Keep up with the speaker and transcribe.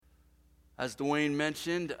As Dwayne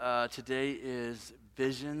mentioned, today is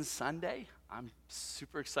Vision Sunday. I'm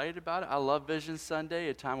super excited about it. I love Vision Sunday,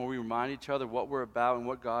 a time where we remind each other what we're about and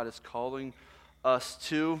what God is calling us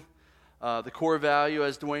to. The core value,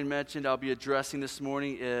 as Dwayne mentioned, I'll be addressing this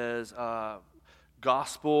morning is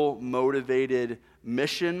gospel-motivated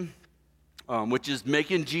mission, which is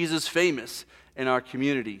making Jesus famous in our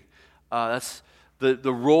community. That's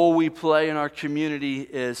the role we play in our community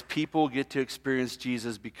is people get to experience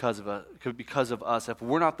Jesus because of us. If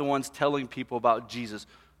we're not the ones telling people about Jesus,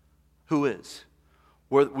 who is?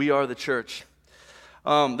 We are the church.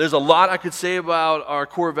 There's a lot I could say about our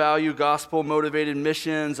core value, gospel-motivated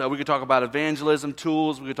missions. We could talk about evangelism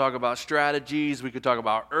tools. We could talk about strategies. We could talk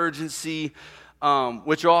about urgency,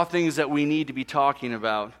 which are all things that we need to be talking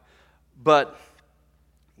about. But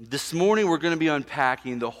this morning we're going to be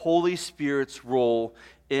unpacking the Holy Spirit's role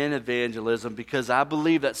in evangelism, because I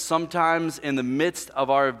believe that sometimes in the midst of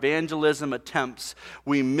our evangelism attempts,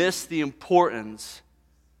 we miss the importance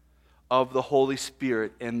of the Holy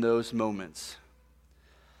Spirit in those moments.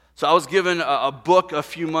 So I was given a book a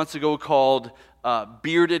few months ago called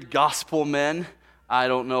Bearded Gospel Men. I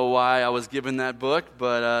don't know why I was given that book,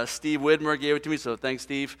 but Steve Widmer gave it to me, so thanks,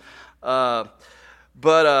 Steve.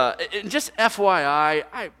 But just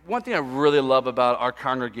FYI, one thing I really love about our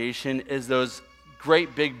congregation is those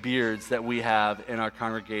great big beards that we have in our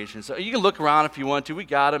congregation. So you can look around if you want to. We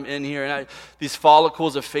got them in here. And these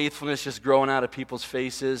follicles of faithfulness just growing out of people's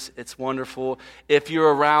faces. It's wonderful. If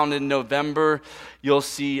you're around in November, you'll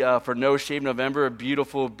see for No Shave November,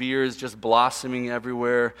 beautiful beards just blossoming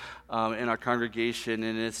everywhere in our congregation.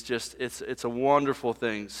 And it's a wonderful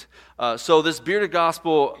thing. So this Bearded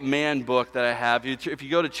Gospel Man book that I have, if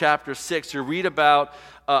you go to chapter 6, you read about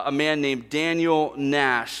a man named Daniel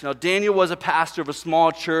Nash. Now, Daniel was a pastor of a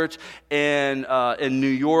small church in New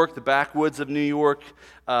York, the backwoods of New York.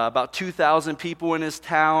 About 2,000 people in his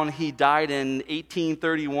town. He died in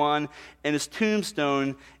 1831, and his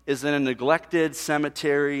tombstone is in a neglected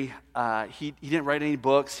cemetery. He didn't write any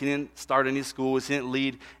books. He didn't start any schools. He didn't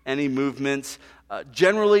lead any movements.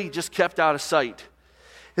 Generally, just kept out of sight.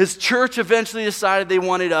 His church eventually decided they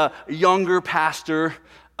wanted a younger pastor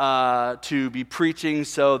to be preaching,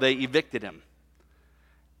 so they evicted him.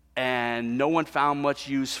 And no one found much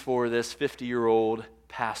use for this 50-year-old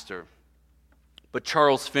pastor. But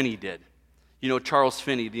Charles Finney did. You know Charles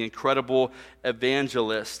Finney, the incredible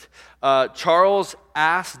evangelist. Charles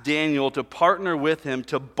asked Daniel to partner with him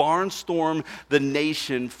to barnstorm the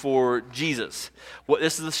nation for Jesus. Well,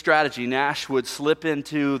 this is the strategy. Nash would slip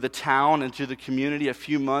into the town, into the community a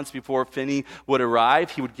few months before Finney would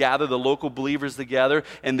arrive. He would gather the local believers together,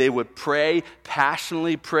 and they would pray,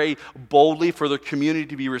 passionately pray boldly for the community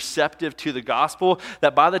to be receptive to the gospel,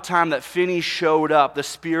 that by the time that Finney showed up, the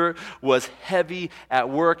Spirit was heavy at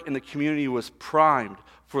work, and the community was primed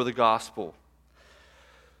for the gospel.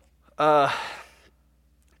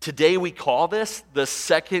 Today we call this the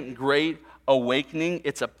Second Great Awakening.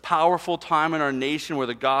 It's a powerful time in our nation where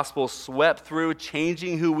the gospel swept through,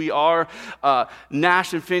 changing who we are.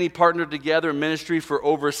 Nash and Finney partnered together in ministry for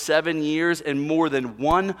over 7 years, and more than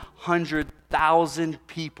 100,000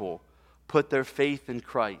 people put their faith in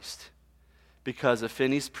Christ because of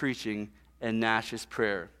Finney's preaching and Nash's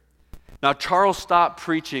prayer. Now, Charles stopped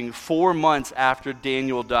preaching 4 months after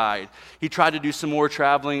Daniel died. He tried to do some more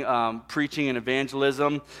traveling, preaching and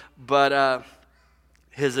evangelism, but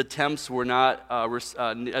his attempts were not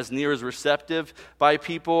as near as receptive by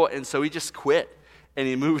people, and so he just quit, and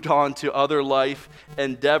he moved on to other life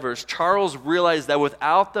endeavors. Charles realized that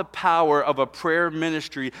without the power of a prayer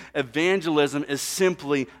ministry, evangelism is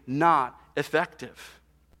simply not effective.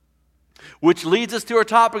 Which leads us to our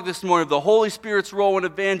topic this morning, the Holy Spirit's role in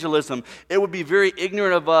evangelism. It would be very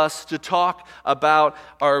ignorant of us to talk about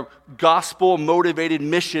our gospel-motivated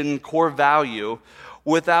mission core value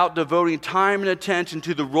without devoting time and attention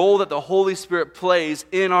to the role that the Holy Spirit plays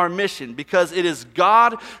in our mission, because it is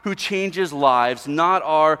God who changes lives, not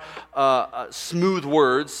our smooth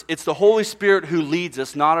words. It's the Holy Spirit who leads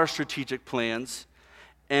us, not our strategic plans.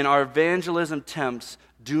 And our evangelism attempts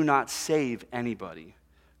do not save anybody.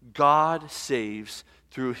 God saves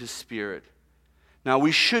through His Spirit. Now,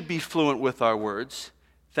 we should be fluent with our words.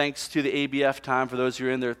 Thanks to the ABF time, for those who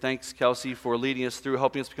are in there, thanks, Kelsey, for leading us through,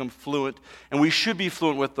 helping us become fluent. And we should be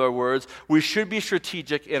fluent with our words. We should be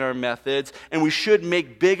strategic in our methods. And we should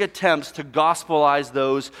make big attempts to gospelize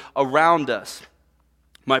those around us.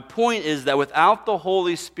 My point is that without the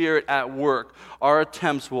Holy Spirit at work, our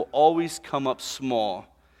attempts will always come up small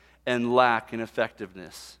and lack in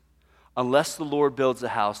effectiveness. Unless the Lord builds a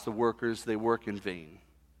house, the workers, they work in vain.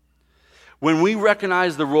 When we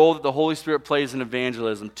recognize the role that the Holy Spirit plays in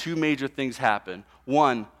evangelism, two major things happen.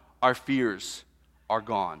 One, our fears are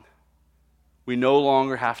gone. We no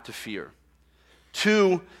longer have to fear.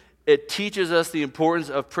 Two, it teaches us the importance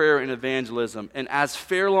of prayer in evangelism. And as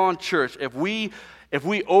Fairlawn Church, if we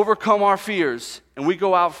overcome our fears and we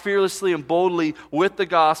go out fearlessly and boldly with the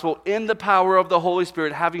gospel in the power of the Holy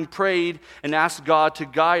Spirit, having prayed and asked God to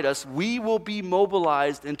guide us, we will be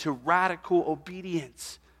mobilized into radical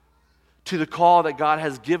obedience to the call that God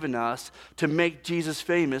has given us to make Jesus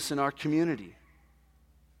famous in our community.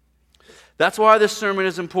 That's why this sermon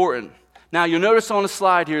is important. Now, you'll notice on the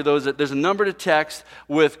slide here, though, that there's a number to text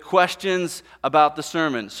with questions about the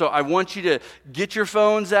sermon. So I want you to get your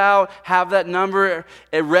phones out, have that number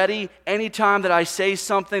ready. Anytime that I say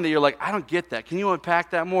something that you're like, I don't get that. Can you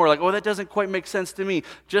unpack that more? Like, oh, that doesn't quite make sense to me.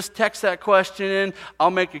 Just text that question in. I'll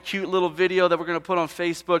make a cute little video that we're going to put on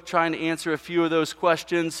Facebook trying to answer a few of those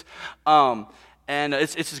questions. And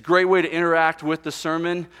it's a great way to interact with the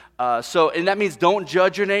sermon. And that means don't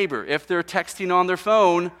judge your neighbor. If they're texting on their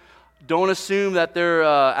phone, don't assume that they're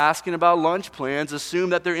asking about lunch plans. Assume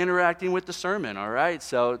that they're interacting with the sermon, all right?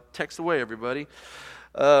 So text away, everybody.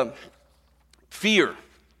 Fear.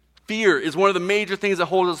 Fear is one of the major things that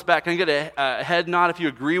holds us back. Can I get a head nod if you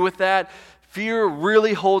agree with that? Fear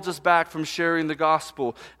really holds us back from sharing the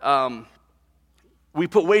gospel. We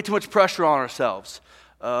put way too much pressure on ourselves.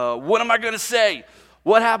 What am I going to say?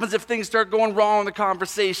 What happens if things start going wrong in the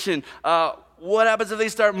conversation? What happens if they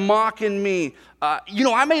start mocking me?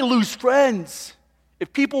 I may lose friends.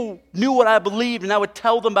 If people knew what I believed and I would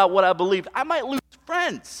tell them about what I believed, I might lose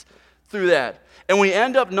friends through that. And we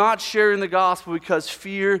end up not sharing the gospel because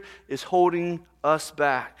fear is holding us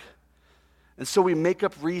back. And so we make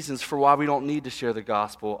up reasons for why we don't need to share the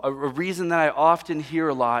gospel. A reason that I often hear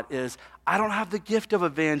a lot is, I don't have the gift of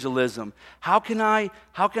evangelism. How can I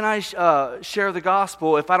share the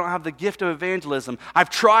gospel if I don't have the gift of evangelism?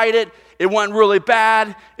 I've tried it. It went really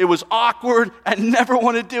bad. It was awkward. I never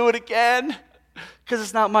want to do it again because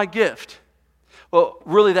it's not my gift. Well,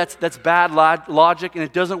 really, that's bad logic, and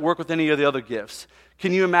it doesn't work with any of the other gifts.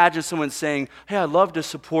 Can you imagine someone saying, hey, I'd love to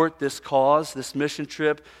support this cause, this mission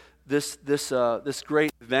trip, this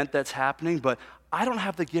great event that's happening, but I don't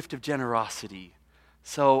have the gift of generosity.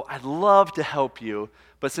 So I'd love to help you,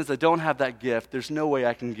 but since I don't have that gift, there's no way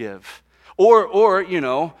I can give. Or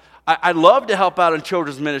I'd love to help out in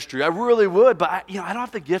children's ministry. I really would, but I don't have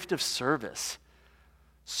the gift of service.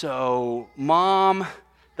 So, Mom,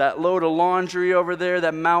 that load of laundry over there,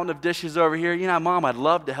 that mountain of dishes over here, Mom, I'd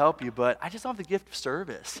love to help you, but I just don't have the gift of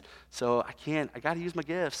service. So I got to use my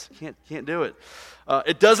gifts. Can't do it.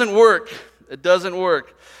 It doesn't work. It doesn't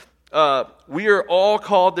work. We are all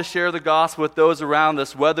called to share the gospel with those around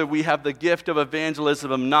us, whether we have the gift of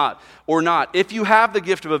evangelism or not. If you have the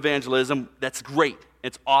gift of evangelism, that's great.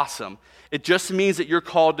 It's awesome. It just means that you're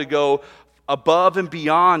called to go above and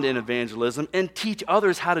beyond in evangelism and teach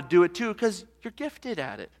others how to do it too, because you're gifted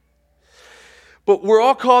at it. But we're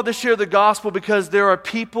all called to share the gospel because there are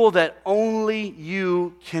people that only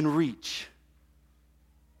you can reach.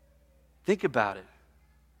 Think about it.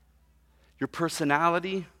 Your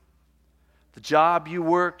personality, the job you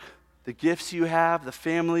work, the gifts you have, the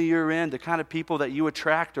family you're in, the kind of people that you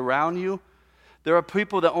attract around you, there are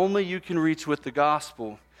people that only you can reach with the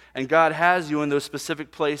gospel. And God has you in those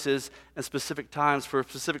specific places and specific times for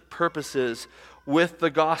specific purposes with the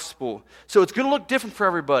gospel. So it's going to look different for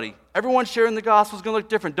everybody. Everyone sharing the gospel is going to look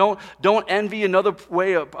different. Don't envy another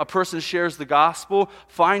way a person shares the gospel.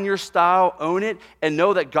 Find your style, own it, and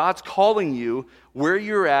know that God's calling you where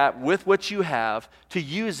you're at with what you have to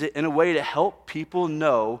use it in a way to help people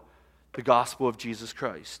know the gospel of Jesus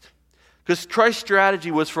Christ. Because Christ's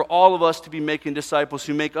strategy was for all of us to be making disciples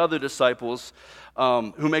who make other disciples,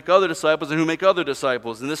 and who make other disciples.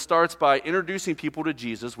 And this starts by introducing people to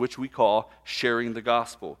Jesus, which we call sharing the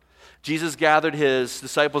gospel. Jesus gathered his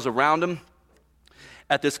disciples around him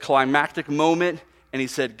at this climactic moment, and he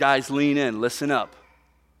said, guys, lean in, listen up.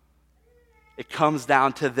 It comes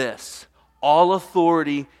down to this. All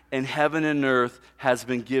authority in heaven and earth has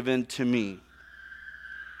been given to me.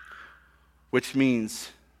 Which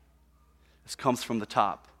means this comes from the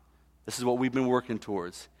top. This is what we've been working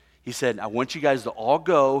towards. He said, I want you guys to all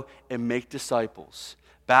go and make disciples,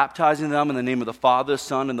 baptizing them in the name of the Father,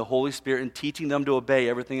 Son, and the Holy Spirit, and teaching them to obey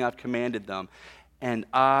everything I've commanded them. And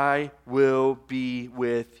I will be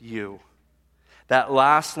with you. That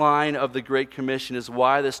last line of the Great Commission is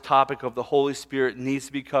why this topic of the Holy Spirit needs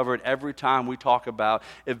to be covered every time we talk about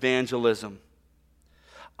evangelism.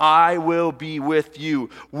 I will be with you.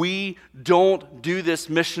 We don't do this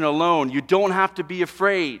mission alone. You don't have to be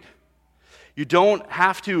afraid. You don't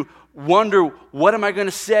have to wonder, what am I going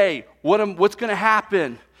to say? What's going to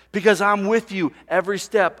happen? Because I'm with you every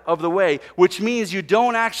step of the way, which means you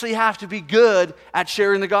don't actually have to be good at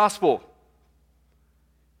sharing the gospel.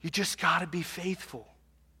 You just got to be faithful.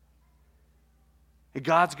 And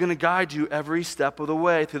God's going to guide you every step of the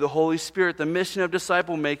way through the Holy Spirit. The mission of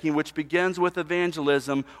disciple making, which begins with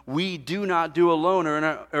evangelism, we do not do alone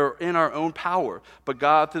or in our own power. But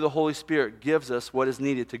God, through the Holy Spirit, gives us what is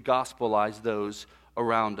needed to gospelize those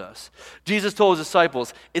around us. Jesus told his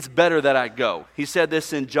disciples, it's better that I go. He said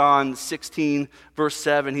this in John 16, verse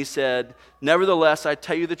 7. He said, nevertheless, I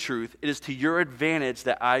tell you the truth, it is to your advantage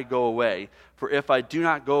that I go away. For if I do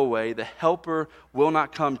not go away, the Helper will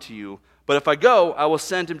not come to you. But if I go, I will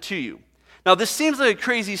send him to you. Now, this seems like a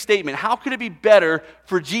crazy statement. How could it be better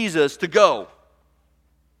for Jesus to go?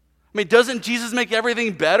 I mean, doesn't Jesus make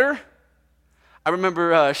everything better? I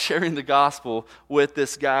remember sharing the gospel with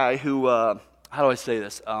this guy who, how do I say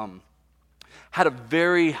this? Had a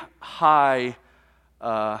very high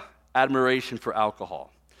admiration for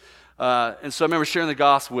alcohol. And so I remember sharing the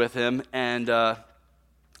gospel with him, and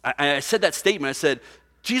I said that statement. I said,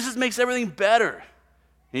 Jesus makes everything better.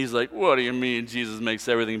 He's like, what do you mean Jesus makes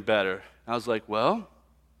everything better? I was like, well,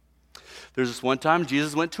 there's this one time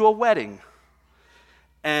Jesus went to a wedding,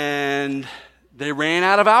 and they ran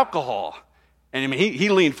out of alcohol. And I mean, he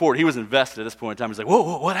leaned forward. He was invested at this point in time. He's like,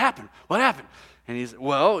 whoa, what happened? What happened? And he's,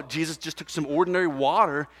 well, Jesus just took some ordinary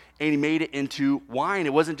water, and he made it into wine.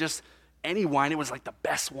 It wasn't just any wine. It was like the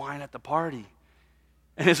best wine at the party.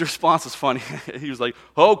 And his response was funny. He was like,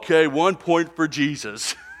 okay, 1 point for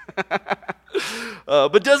Jesus.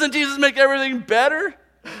 But doesn't Jesus make everything better?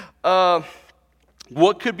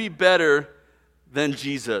 What could be better than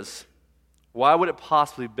Jesus? Why would it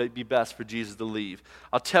possibly be best for Jesus to leave?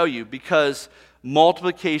 I'll tell you, because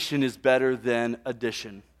multiplication is better than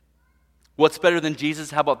addition. What's better than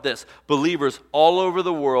Jesus? How about this? Believers all over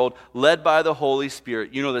the world, led by the Holy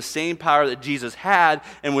Spirit. You know, the same power that Jesus had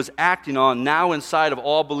and was acting on now inside of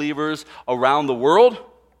all believers around the world.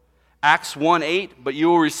 Acts 1:8, but you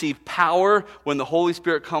will receive power when the Holy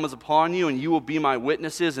Spirit comes upon you, and you will be my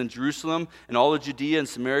witnesses in Jerusalem and all of Judea and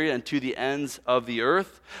Samaria and to the ends of the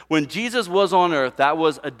earth. When Jesus was on earth, that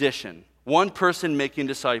was addition. One person making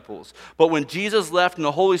disciples. But when Jesus left and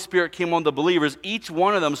the Holy Spirit came on the believers, each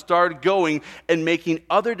one of them started going and making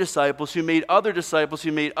other disciples who made other disciples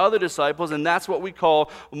who made other disciples, and that's what we call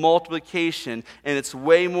multiplication, and it's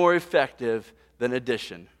way more effective than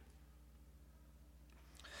addition.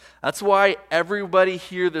 That's why everybody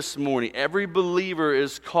here this morning, every believer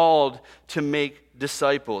is called to make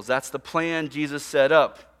disciples. That's the plan Jesus set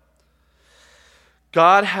up.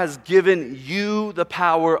 God has given you the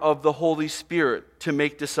power of the Holy Spirit to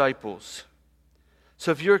make disciples.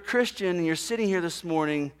 So if you're a Christian and you're sitting here this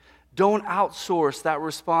morning, don't outsource that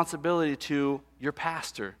responsibility to your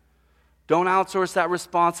pastor. Don't outsource that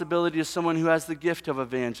responsibility to someone who has the gift of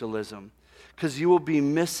evangelism, because you will be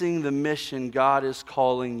missing the mission God is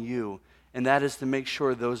calling you, and that is to make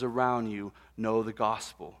sure those around you know the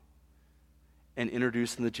gospel and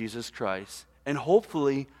introduce them to Jesus Christ. And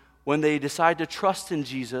hopefully, when they decide to trust in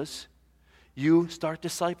Jesus, you start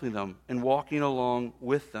discipling them and walking along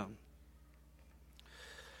with them.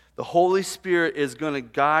 The Holy Spirit is going to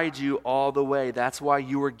guide you all the way. That's why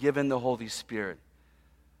you were given the Holy Spirit,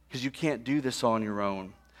 because you can't do this on your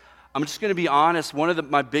own. I'm just going to be honest. One of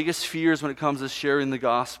my biggest fears when it comes to sharing the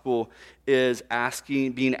gospel is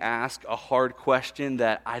being asked a hard question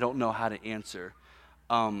that I don't know how to answer.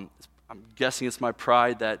 I'm guessing it's my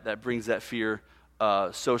pride that brings that fear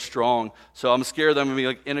so strong. So I'm scared that I'm going to be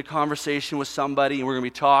like in a conversation with somebody, and we're going to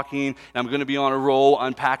be talking, and I'm going to be on a roll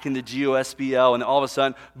unpacking the GOSBL, and all of a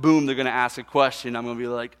sudden, boom, they're going to ask a question. I'm going to be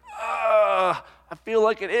like, I feel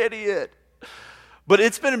like an idiot. But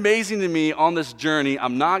it's been amazing to me on this journey.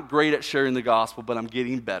 I'm not great at sharing the gospel, but I'm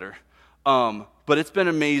getting better. But it's been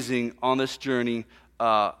amazing on this journey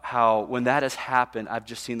how when that has happened, I've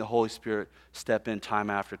just seen the Holy Spirit step in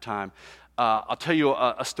time after time. I'll tell you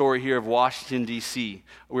a story here of Washington, D.C.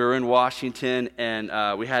 We were in Washington,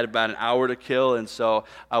 and we had about an hour to kill, and so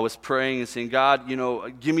I was praying and saying, God,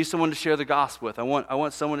 give me someone to share the gospel with. I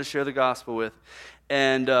want someone to share the gospel with.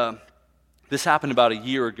 And this happened about a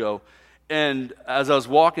year ago. And as I was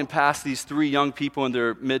walking past these 3 young people in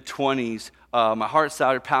their mid-20s, my heart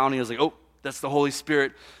started pounding. I was like, oh, that's the Holy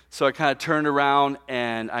Spirit. So I kind of turned around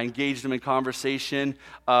and I engaged them in conversation.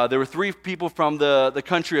 There were 3 people from the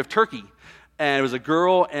country of Turkey. And it was a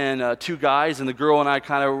girl and 2 guys. And the girl and I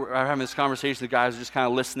kind of were having this conversation. The guys were just kind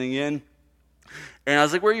of listening in. And I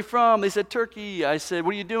was like, where are you from? They said, Turkey. I said,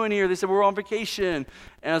 what are you doing here? They said, we're on vacation.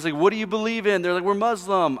 And I was like, what do you believe in? They're like, we're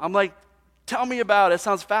Muslim. I'm like, Tell me about it. It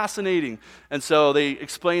sounds fascinating. And so they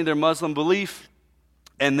explained their Muslim belief.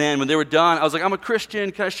 And then when they were done, I was like, I'm a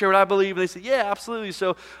Christian. Can I share what I believe? And they said, yeah, absolutely.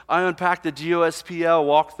 So I unpacked the GOSPL,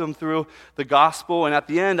 walked them through the gospel. And at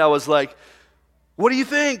the end, I was like, what do you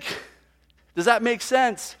think? Does that make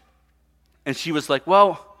sense? And she was like,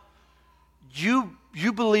 well, you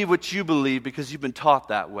believe what you believe because you've been taught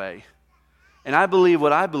that way. And I believe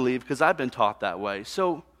what I believe because I've been taught that way.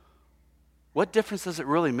 So what difference does it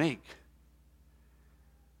really make?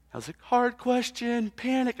 I was like, hard question,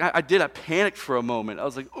 panic. I panicked for a moment. I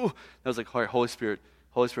was like, ooh. I was like, all right, Holy Spirit,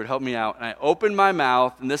 help me out. And I opened my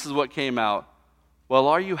mouth, and this is what came out. Well,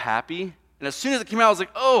 are you happy? And as soon as it came out, I was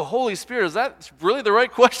like, oh, Holy Spirit, is that really the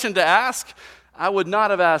right question to ask? I would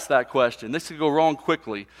not have asked that question. This could go wrong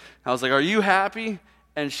quickly. I was like, are you happy?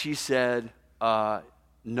 And she said,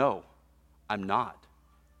 no, I'm not.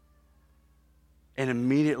 And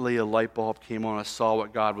immediately a light bulb came on. I saw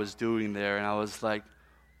what God was doing there, and I was like,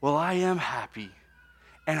 well, I am happy.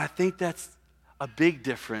 And I think that's a big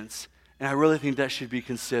difference, and I really think that should be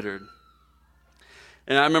considered.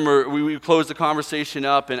 And I remember we closed the conversation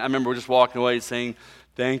up, and I remember just walking away saying,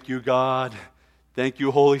 thank you, God. Thank you,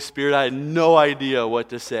 Holy Spirit. I had no idea what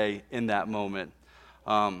to say in that moment.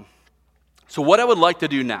 So what I would like to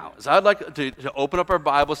do now is I'd like to open up our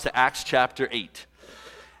Bibles to Acts chapter 8.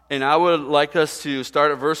 And I would like us to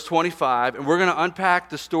start at verse 25, and we're going to unpack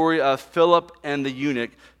the story of Philip and the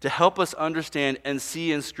eunuch to help us understand and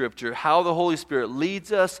see in Scripture how the Holy Spirit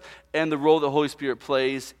leads us and the role the Holy Spirit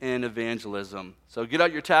plays in evangelism. So get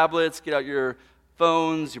out your tablets, get out your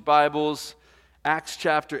phones, your Bibles. Acts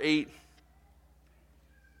chapter 8,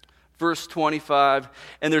 verse 25.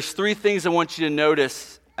 And there's three things I want you to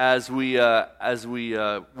notice as we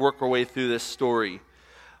work our way through this story.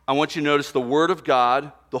 I want you to notice the Word of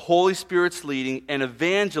God, the Holy Spirit's leading, and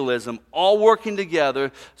evangelism all working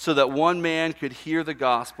together so that one man could hear the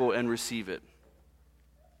gospel and receive it.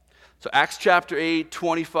 So Acts chapter 8,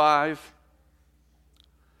 25.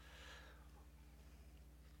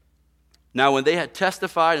 Now when they had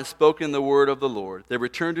testified and spoken the word of the Lord, they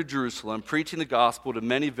returned to Jerusalem, preaching the gospel to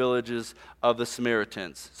many villages of the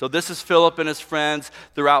Samaritans. So this is Philip and his friends.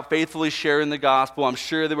 They're out faithfully sharing the gospel. I'm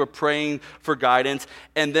sure they were praying for guidance.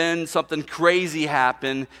 And then something crazy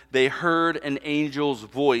happened. They heard an angel's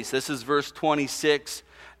voice. This is verse 26.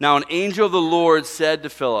 Now an angel of the Lord said to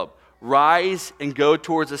Philip, rise and go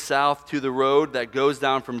towards the south to the road that goes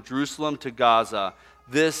down from Jerusalem to Gaza.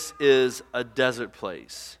 This is a desert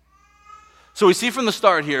place. So we see from the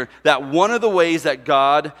start here that one of the ways that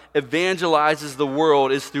God evangelizes the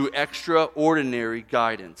world is through extraordinary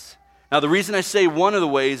guidance. Now the reason I say one of the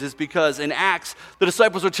ways is because in Acts, the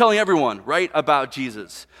disciples were telling everyone, right, about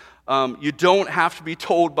Jesus. You don't have to be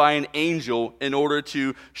told by an angel in order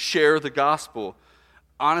to share the gospel.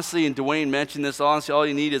 Honestly, and Dwayne mentioned this, honestly, all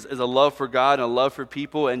you need is a love for God and a love for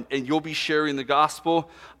people, and you'll be sharing the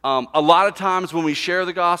gospel. A lot of times when we share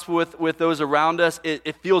the gospel with those around us,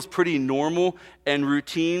 it feels pretty normal and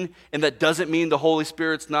routine, and that doesn't mean the Holy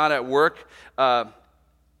Spirit's not at work.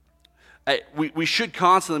 We should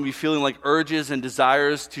constantly be feeling like urges and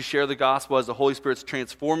desires to share the gospel as the Holy Spirit's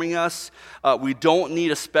transforming us. We don't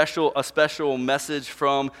need a special message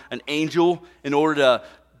from an angel in order to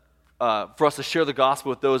for us to share the gospel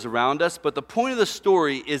with those around us. But the point of the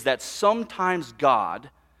story is that sometimes God,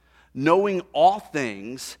 knowing all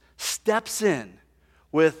things, steps in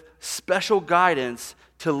with special guidance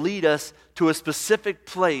to lead us to a specific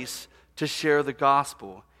place to share the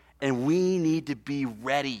gospel. And we need to be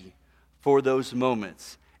ready for those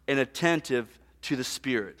moments and attentive to the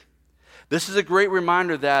Spirit. This is a great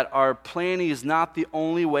reminder that our planning is not the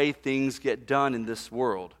only way things get done in this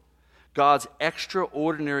world. God's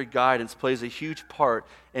extraordinary guidance plays a huge part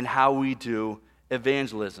in how we do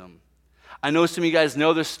evangelism. I know some of you guys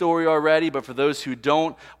know this story already, but for those who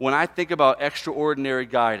don't, when I think about extraordinary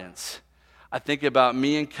guidance, I think about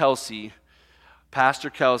me and Kelsey, Pastor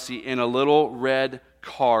Kelsey, in a little red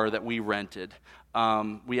car that we rented.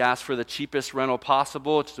 We asked for the cheapest rental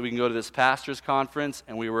possible so we can go to this pastor's conference,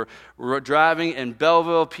 and we were driving in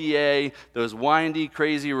Belleville, PA, those windy,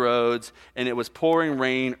 crazy roads, and it was pouring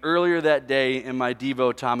rain. Earlier that day in my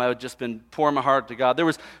Devo time, I had just been pouring my heart to God. There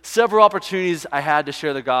was several opportunities I had to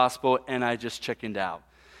share the gospel, and I just chickened out.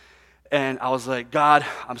 And I was like, God,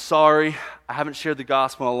 I'm sorry. I haven't shared the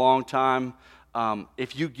gospel in a long time.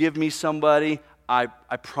 If you give me somebody, I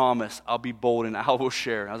promise I'll be bold and I will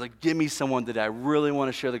share. I was like, give me someone that I really want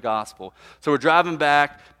to share the gospel. So we're driving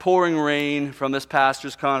back, pouring rain from this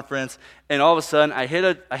pastor's conference, and all of a sudden I hit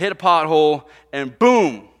a pothole, and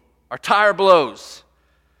boom, our tire blows.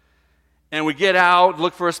 And we get out,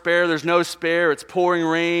 look for a spare. There's no spare. It's pouring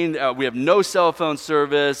rain. We have no cell phone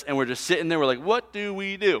service. And we're just sitting there. We're like, what do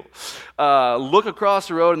we do? Look across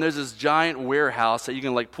the road, and there's this giant warehouse that you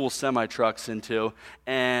can like pull semi-trucks into.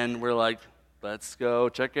 And we're like, let's go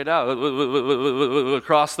check it out.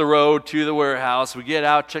 Across the road to the warehouse. We get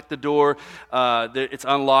out, check the door. It's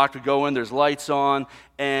unlocked. We go in. There's lights on.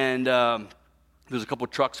 And there's a couple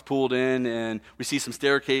of trucks pulled in, and we see a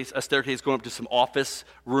staircase going up to some office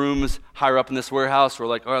rooms higher up in this warehouse. We're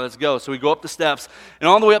like, all right, let's go. So we go up the steps, and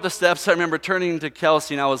on the way up the steps, I remember turning to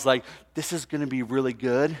Kelsey, and I was like, this is going to be really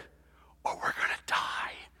good, or we're going to die.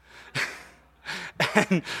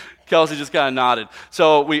 And Kelsey just kind of nodded.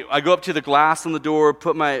 So I go up to the glass on the door,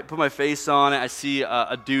 put my face on it. I see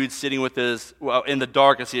a dude sitting with his, in the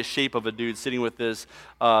dark, I see a shape of a dude sitting with his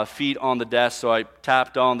feet on the desk. So I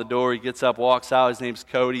tapped on the door. He gets up, walks out. His name's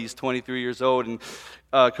Cody. He's 23 years old. And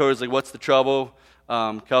Cody's like, what's the trouble?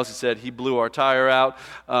 Kelsey said he blew our tire out,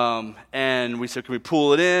 and we said, can we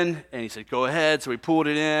pull it in? And he said, go ahead. So we pulled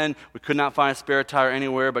it in. We could not find a spare tire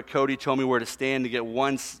anywhere, but Cody told me where to stand to get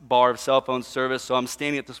one bar of cell phone service. So I'm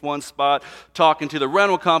standing at this one spot talking to the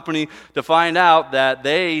rental company to find out that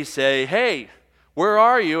they say, hey, where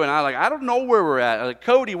are you? And I'm like, I don't know where we're at. I'm like,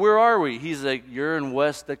 Cody, where are we? He's like, you're in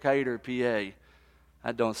West Decatur, PA.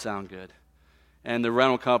 That don't sound good. And the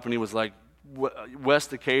rental company was like, West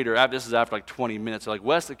Decatur, this is after like 20 minutes. They're like,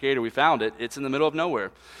 West Decatur, we found it. It's in the middle of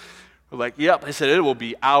nowhere. We're like, yep. They said it will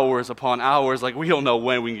be hours upon hours. Like, we don't know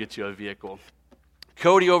when we can get you a vehicle.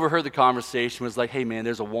 Cody overheard the conversation, was like, hey, man,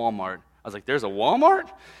 there's a Walmart. I was like, there's a Walmart?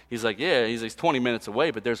 He's like, yeah. He's like, 20 minutes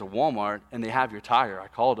away, but there's a Walmart, and they have your tire. I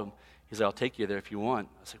called him. He's like, I'll take you there if you want.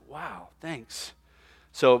 I was like, wow, thanks.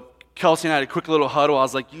 So Kelsey and I had a quick little huddle. I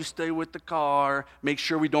was like, you stay with the car. Make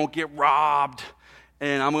sure we don't get robbed.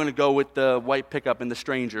 And I'm going to go with the white pickup and the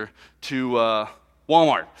stranger to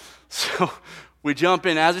Walmart. So we jump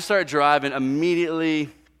in. As we started driving, immediately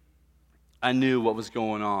I knew what was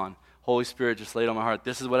going on. Holy Spirit just laid on my heart.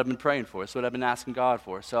 This is what I've been praying for. This is what I've been asking God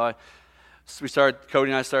for. So Cody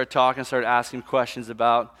and I started talking, started asking questions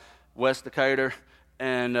about West Decatur.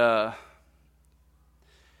 And I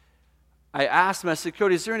asked him, I said,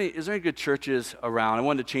 Cody, is there any good churches around? I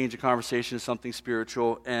wanted to change the conversation to something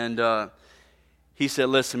spiritual. And he said,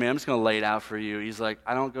 listen, man, I'm just going to lay it out for you. He's like,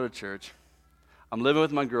 I don't go to church. I'm living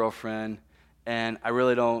with my girlfriend, and I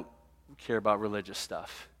really don't care about religious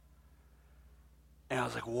stuff. And I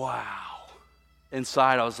was like, wow.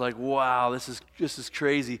 Inside, I was like, wow, this is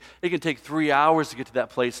crazy. It can take 3 hours to get to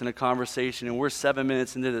that place in a conversation, and we're 7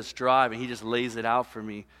 minutes into this drive, and he just lays it out for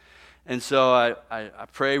me. And so I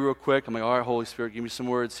pray real quick. I'm like, all right, Holy Spirit, give me some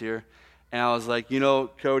words here. And I was like,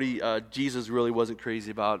 Cody, Jesus really wasn't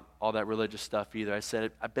crazy about all that religious stuff either. I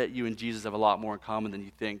said, I bet you and Jesus have a lot more in common than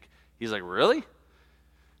you think. He's like, really?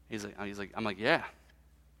 I'm like, yeah.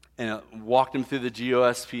 And walked him through the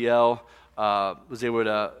GOSPL. Was able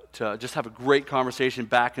to just have a great conversation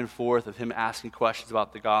back and forth of him asking questions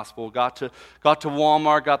about the gospel. Got to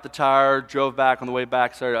Walmart, got the tire, drove back. On the way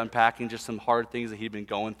back, started unpacking just some hard things that he'd been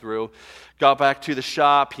going through. Got back to the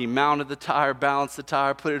shop. He mounted the tire, balanced the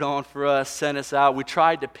tire, put it on for us, sent us out. We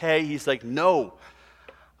tried to pay. He's like, no,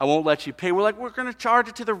 I won't let you pay. We're like, we're going to charge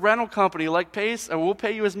it to the rental company. Like, we'll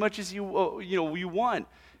pay you as much as you want.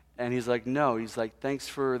 And he's like, no. He's like, thanks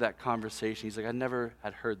for that conversation. He's like, I never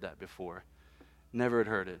had heard that before. Never had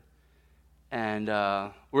heard it. And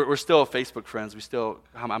we're still Facebook friends.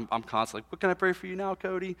 I'm constantly like, what can I pray for you now,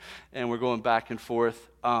 Cody? And we're going back and forth.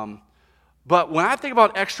 But when I think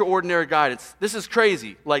about extraordinary guidance, this is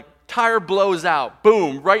crazy. Like, tire blows out,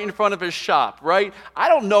 boom, right in front of his shop, right? I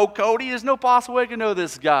don't know Cody. There's no possible way I can know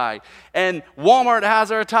this guy. And Walmart has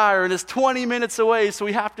our tire, and it's 20 minutes away, so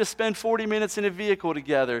we have to spend 40 minutes in a vehicle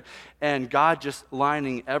together. And God just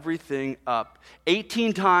lining everything up.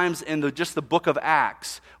 18 times in just the book of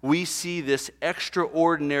Acts, we see this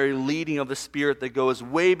extraordinary leading of the Spirit that goes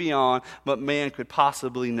way beyond what man could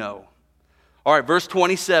possibly know. All right, verse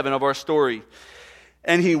 27 of our story.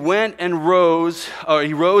 And he rose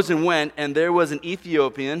and went, and there was an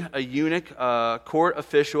Ethiopian, a eunuch, court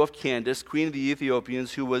official of Candace, queen of the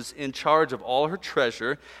Ethiopians, who was in charge of all her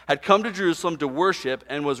treasure, had come to Jerusalem to worship,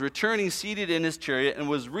 and was returning seated in his chariot, and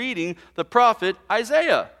was reading the prophet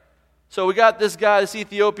Isaiah. So we got this guy, this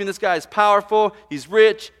Ethiopian. This guy is powerful, he's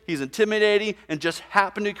rich, he's intimidating, and just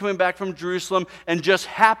happened to be coming back from Jerusalem, and just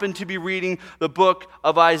happened to be reading the book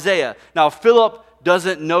of Isaiah. Now, Philip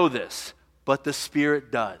doesn't know this, but the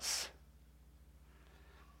Spirit does.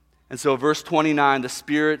 And so verse 29, the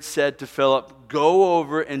Spirit said to Philip, go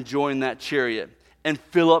over and join that chariot. And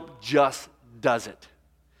Philip just does it.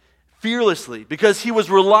 fearlessly because he was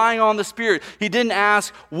relying on the Spirit. He didn't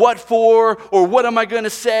ask, what for, or what am I going to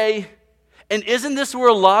say? And isn't this where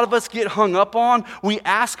a lot of us get hung up on? We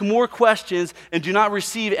ask more questions and do not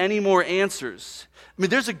receive any more answers. I mean,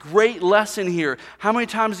 there's a great lesson here. How many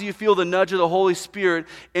times do you feel the nudge of the Holy Spirit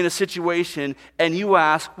in a situation and you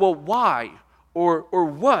ask, well, why? Or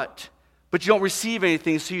what? But you don't receive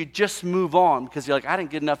anything, so you just move on because you're like, I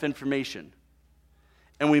didn't get enough information.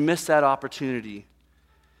 And we miss that opportunity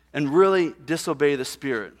and really disobey the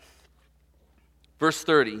Spirit. Verse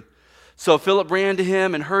 30. So Philip ran to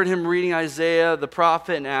him and heard him reading Isaiah the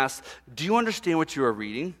prophet and asked, do you understand what you are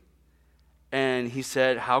reading? And he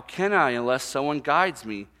said, how can I unless someone guides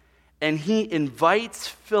me? And he invites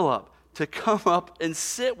Philip to come up and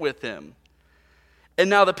sit with him. And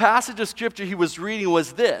now the passage of scripture he was reading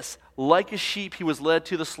was this: like a sheep he was led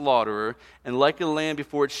to the slaughterer, and like a lamb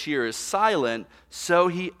before its shearer is silent, so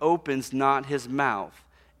he opens not his mouth.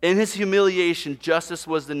 In his humiliation, justice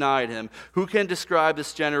was denied him. Who can describe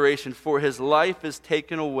this generation? For his life is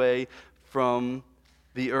taken away from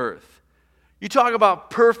the earth. You talk about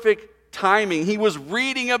perfect timing. He was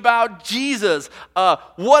reading about Jesus.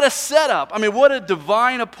 What a setup. I mean, what a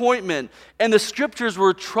divine appointment. And the scriptures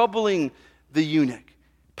were troubling the eunuch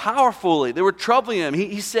powerfully. They were troubling him.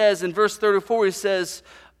 He says in verse 34, he says,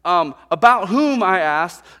 about whom, I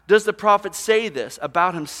asked, does the prophet say this?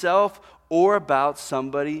 About himself or about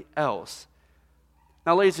somebody else?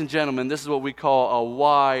 Now, ladies and gentlemen, this is what we call a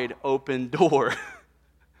wide open door.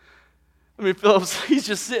 I mean, Philip's, he's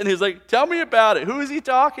just sitting, he's like, tell me about it. Who is he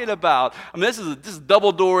talking about? I mean, this is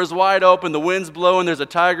double doors wide open, the wind's blowing, there's a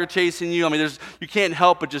tiger chasing you. I mean, you can't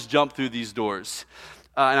help but just jump through these doors.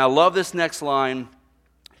 And I love this next line,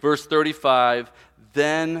 verse 35,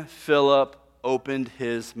 then Philip opened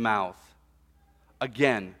his mouth.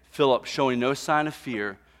 Again, Philip showing no sign of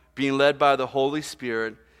fear, being led by the Holy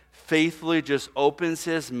Spirit, faithfully just opens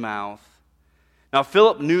his mouth. Now,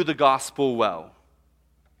 Philip knew the gospel well,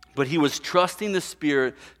 but he was trusting the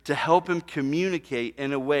Spirit to help him communicate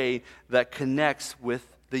in a way that connects with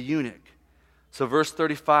the eunuch. So verse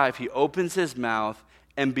 35, he opens his mouth,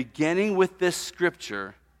 and beginning with this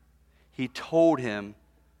scripture, he told him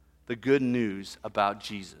the good news about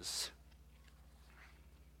Jesus.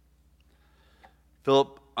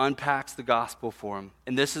 Philip unpacks the gospel for him.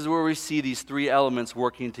 And this is where we see these three elements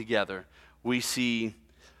working together. We see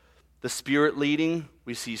the Spirit leading,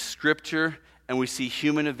 we see Scripture, and we see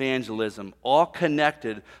human evangelism, all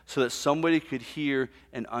connected so that somebody could hear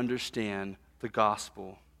and understand the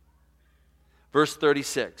gospel. Verse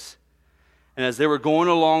 36, and as they were going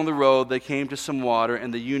along the road, they came to some water,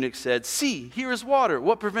 and the eunuch said, see, here is water.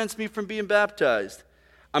 What prevents me from being baptized?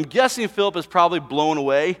 I'm guessing Philip is probably blown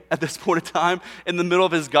away at this point in time in the middle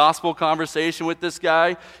of his gospel conversation with this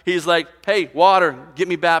guy. He's like, hey, water, get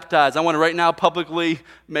me baptized. I want to right now publicly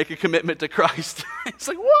make a commitment to Christ. It's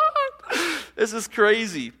like, what? This is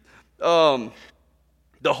crazy. The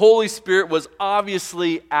Holy Spirit was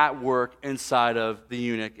obviously at work inside of the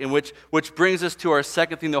eunuch, and which brings us to our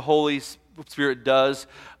second thing the Holy Spirit does,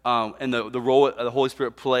 and the role the Holy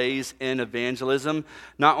Spirit plays in evangelism.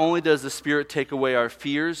 Not only does the Spirit take away our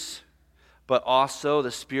fears, but also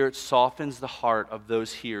the Spirit softens the heart of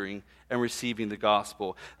those hearing and receiving the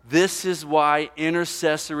gospel. This is why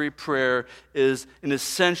intercessory prayer is an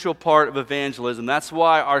essential part of evangelism. That's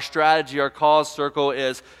why our strategy, our cause circle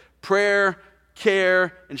is prayer,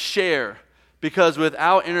 care, and share. Because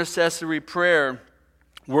without intercessory prayer,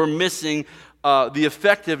 we're missing the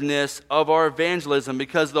effectiveness of our evangelism,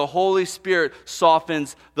 because the Holy Spirit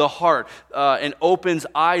softens the heart and opens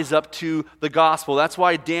eyes up to the gospel. That's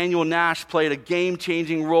why Daniel Nash played a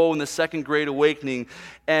game-changing role in the Second Great Awakening.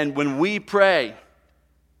 And when we pray,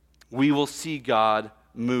 we will see God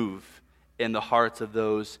move in the hearts of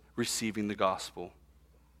those receiving the gospel.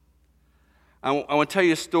 I want to tell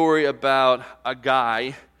you a story about a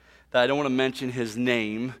guy that I don't want to mention his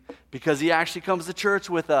name because he actually comes to church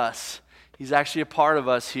with us. He's actually a part of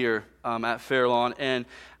us here at Fairlawn. And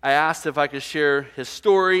I asked if I could share his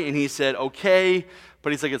story, and he said, okay.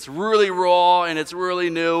 But he's like, it's really raw and it's really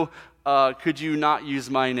new. Could you not use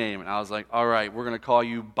my name? And I was like, all right, we're going to call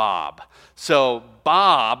you Bob. So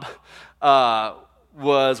Bob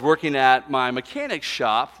was working at my mechanic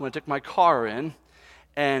shop when I took my car in.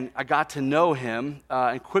 And I got to know him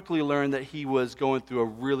and quickly learned that he was going through a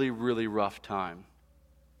really, really rough time.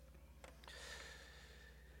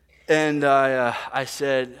 And I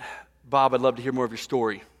said, Bob, I'd love to hear more of your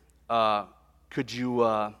story. Could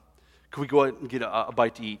we go out and get a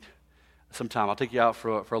bite to eat sometime? I'll take you out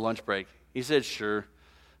for a lunch break. He said, sure.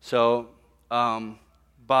 So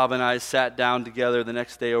Bob and I sat down together the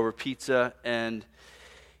next day over pizza, and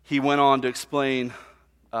he went on to explain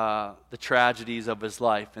the tragedies of his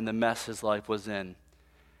life and the mess his life was in.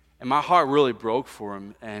 And my heart really broke for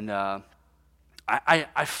him. And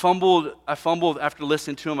I fumbled after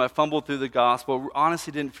listening to him. I fumbled through the gospel.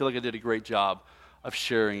 Honestly, didn't feel like I did a great job of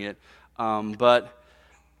sharing it. But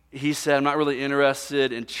he said, I'm not really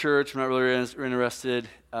interested in church. I'm not really interested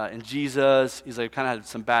in Jesus. He's like, kind of had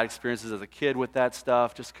some bad experiences as a kid with that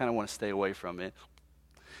stuff. Just kind of want to stay away from it.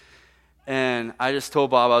 And I just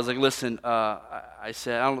told Bob, I was like, listen, I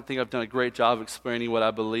said, I don't think I've done a great job of explaining what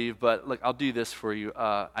I believe, but look, I'll do this for you.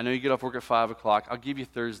 I know you get off work at 5 o'clock. I'll give you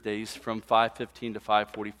Thursdays from 5:15 to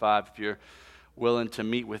 5:45 if you're willing to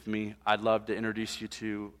meet with me. I'd love to introduce you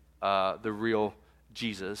to the real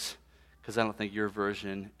Jesus, because I don't think your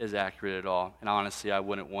version is accurate at all. And honestly, I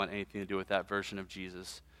wouldn't want anything to do with that version of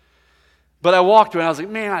Jesus. But I walked away and I was like,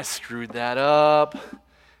 man, I screwed that up.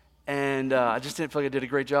 And I just didn't feel like I did a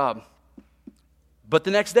great job. But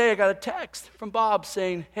the next day I got a text from Bob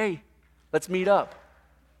saying, hey, let's meet up.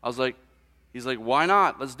 He's like, why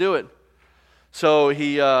not? Let's do it. So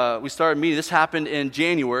we started meeting. This happened in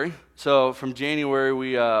January. So from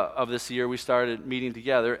January of this year, we started meeting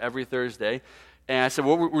together every Thursday. And I said,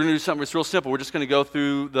 well, we're going to do something that's real simple. We're just going to go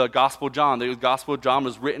through the Gospel of John. The Gospel of John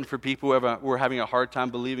was written for people who were having a hard time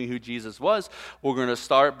believing who Jesus was. We're going to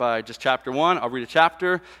start by just chapter 1. I'll read a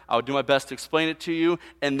chapter. I'll do my best to explain it to you.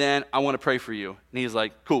 And then I want to pray for you. And he's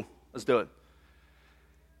like, cool, let's do it.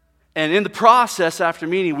 And in the process, after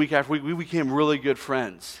meeting week after week, we became really good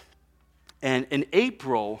friends. And in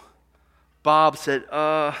April, Bob said,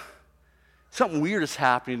 something weird is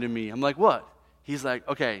happening to me. I'm like, what? He's like,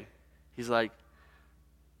 okay. He's like,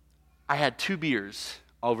 I had 2 beers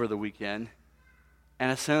over the weekend,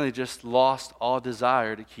 and I suddenly just lost all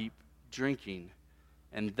desire to keep drinking.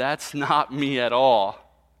 And that's not me at all.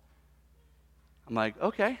 I'm like,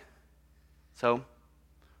 okay. So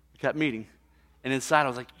we kept meeting. And inside I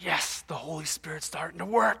was like, yes, the Holy Spirit's starting to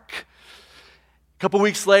work. A couple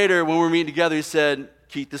weeks later, when we were meeting together, he said,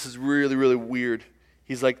 Keith, this is really, really weird.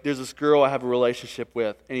 He's like, there's this girl I have a relationship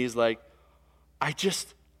with. And he's like, I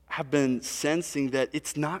just have been sensing that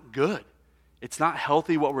it's not good. It's not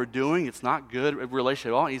healthy what we're doing. It's not good relationship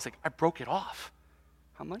at all. And he's like, I broke it off.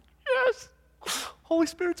 I'm like, yes, Holy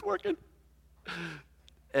Spirit's working.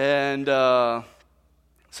 And so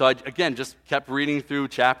I, again, just kept reading through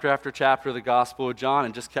chapter after chapter of the Gospel of John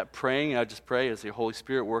and just kept praying. I just pray as the Holy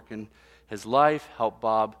Spirit work in his life, help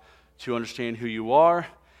Bob to understand who you are.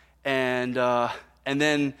 And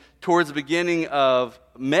then towards the beginning of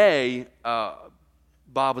May,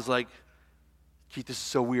 Bob was like, Keith, this is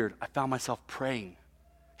so weird. I found myself praying.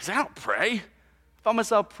 He's like, I don't pray. I found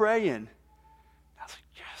myself praying. I was like,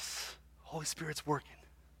 yes, Holy Spirit's working.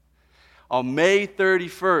 On May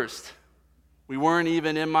 31st, we weren't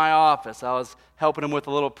even in my office. I was helping him with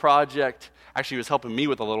a little project. Actually, he was helping me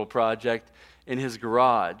with a little project in his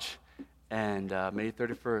garage. And May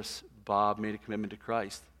 31st, Bob made a commitment to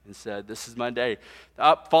Christ and said, this is my day.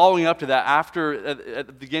 Following up to that, at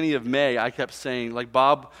the beginning of May, I kept saying, like,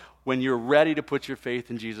 Bob, when you're ready to put your faith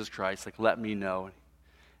in Jesus Christ, like, let me know.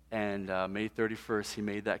 And May 31st, he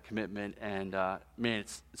made that commitment. And man,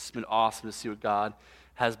 it's been awesome to see what God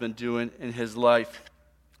has been doing in his life.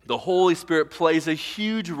 The Holy Spirit plays a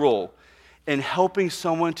huge role in helping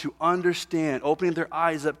someone to understand, opening their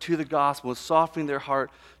eyes up to the gospel and softening their heart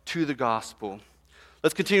to the gospel.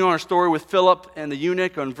 Let's continue on our story with Philip and the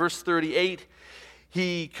eunuch on verse 38.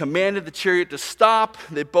 He commanded the chariot to stop.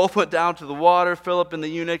 They both went down to the water, Philip and the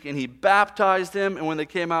eunuch, and he baptized him. And when they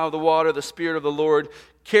came out of the water, the Spirit of the Lord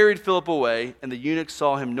carried Philip away, and the eunuch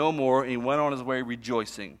saw him no more, and he went on his way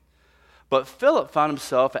rejoicing. But Philip found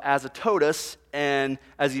himself at Azotus, and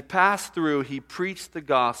as he passed through, he preached the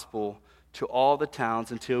gospel to all the towns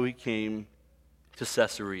until he came to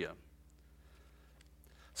Caesarea.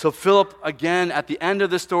 So Philip, again, at the end of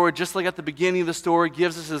the story, just like at the beginning of the story,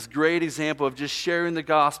 gives us this great example of just sharing the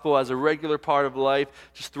gospel as a regular part of life,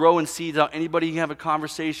 just throwing seeds out. Anybody you can have a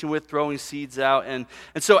conversation with, throwing seeds out. And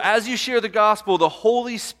so as you share the gospel, the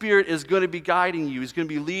Holy Spirit is going to be guiding you. He's going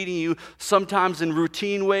to be leading you sometimes in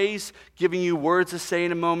routine ways, giving you words to say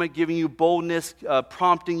in a moment, giving you boldness,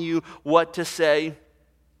 prompting you what to say.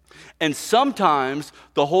 And sometimes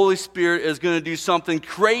the Holy Spirit is going to do something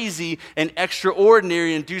crazy and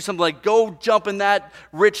extraordinary and do something like go jump in that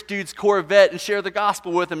rich dude's Corvette and share the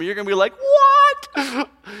gospel with him. And you're going to be like, what?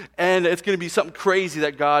 And it's going to be something crazy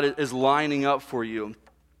that God is lining up for you.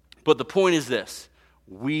 But the point is this: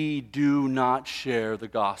 we do not share the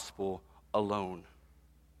gospel alone.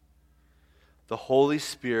 The Holy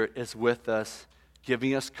Spirit is with us,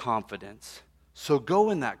 giving us confidence. So go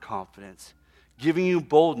in that confidence. Giving you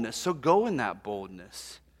boldness, so go in that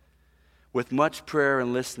boldness. with much prayer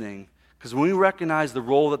and listening. Because when we recognize the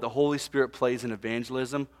role that the Holy Spirit plays in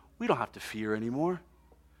evangelism, we don't have to fear anymore.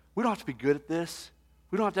 We don't have to be good at this.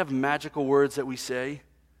 We don't have to have magical words that we say.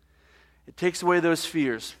 It takes away those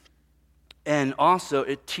fears. And also,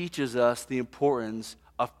 it teaches us the importance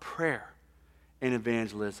of prayer in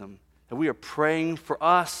evangelism. That we are praying for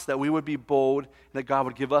us, that we would be bold, and that God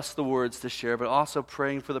would give us the words to share, but also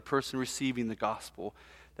praying for the person receiving the gospel,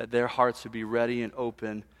 that their hearts would be ready and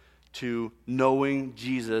open to knowing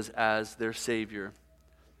Jesus as their Savior.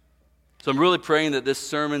 So I'm really praying that this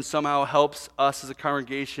sermon somehow helps us as a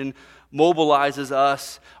congregation, mobilizes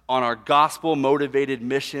us on our gospel-motivated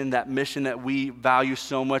mission, that mission that we value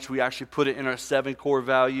so much. We actually put it in our 7 core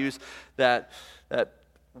values, that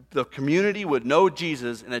the community would know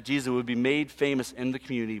Jesus and that Jesus would be made famous in the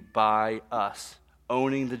community by us,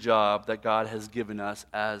 owning the job that God has given us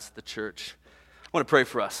as the church. I want to pray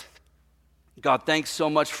for us. God, thanks so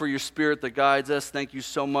much for your Spirit that guides us. Thank you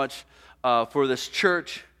so much for this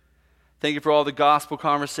church. Thank you for all the gospel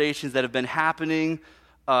conversations that have been happening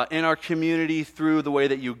in our community through the way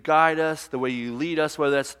that you guide us, the way you lead us,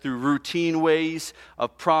 whether that's through routine ways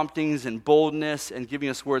of promptings and boldness and giving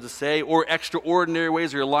us words to say, or extraordinary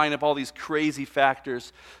ways where you line up all these crazy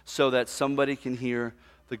factors so that somebody can hear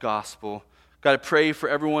the gospel. God, I pray for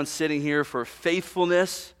everyone sitting here for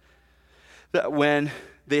faithfulness, that when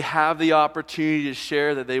they have the opportunity to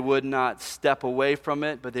share, that they would not step away from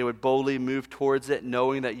it, but they would boldly move towards it,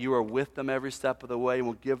 knowing that you are with them every step of the way and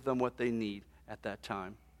will give them what they need at that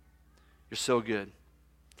time. You're so good.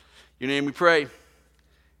 In your name we pray.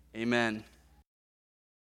 Amen.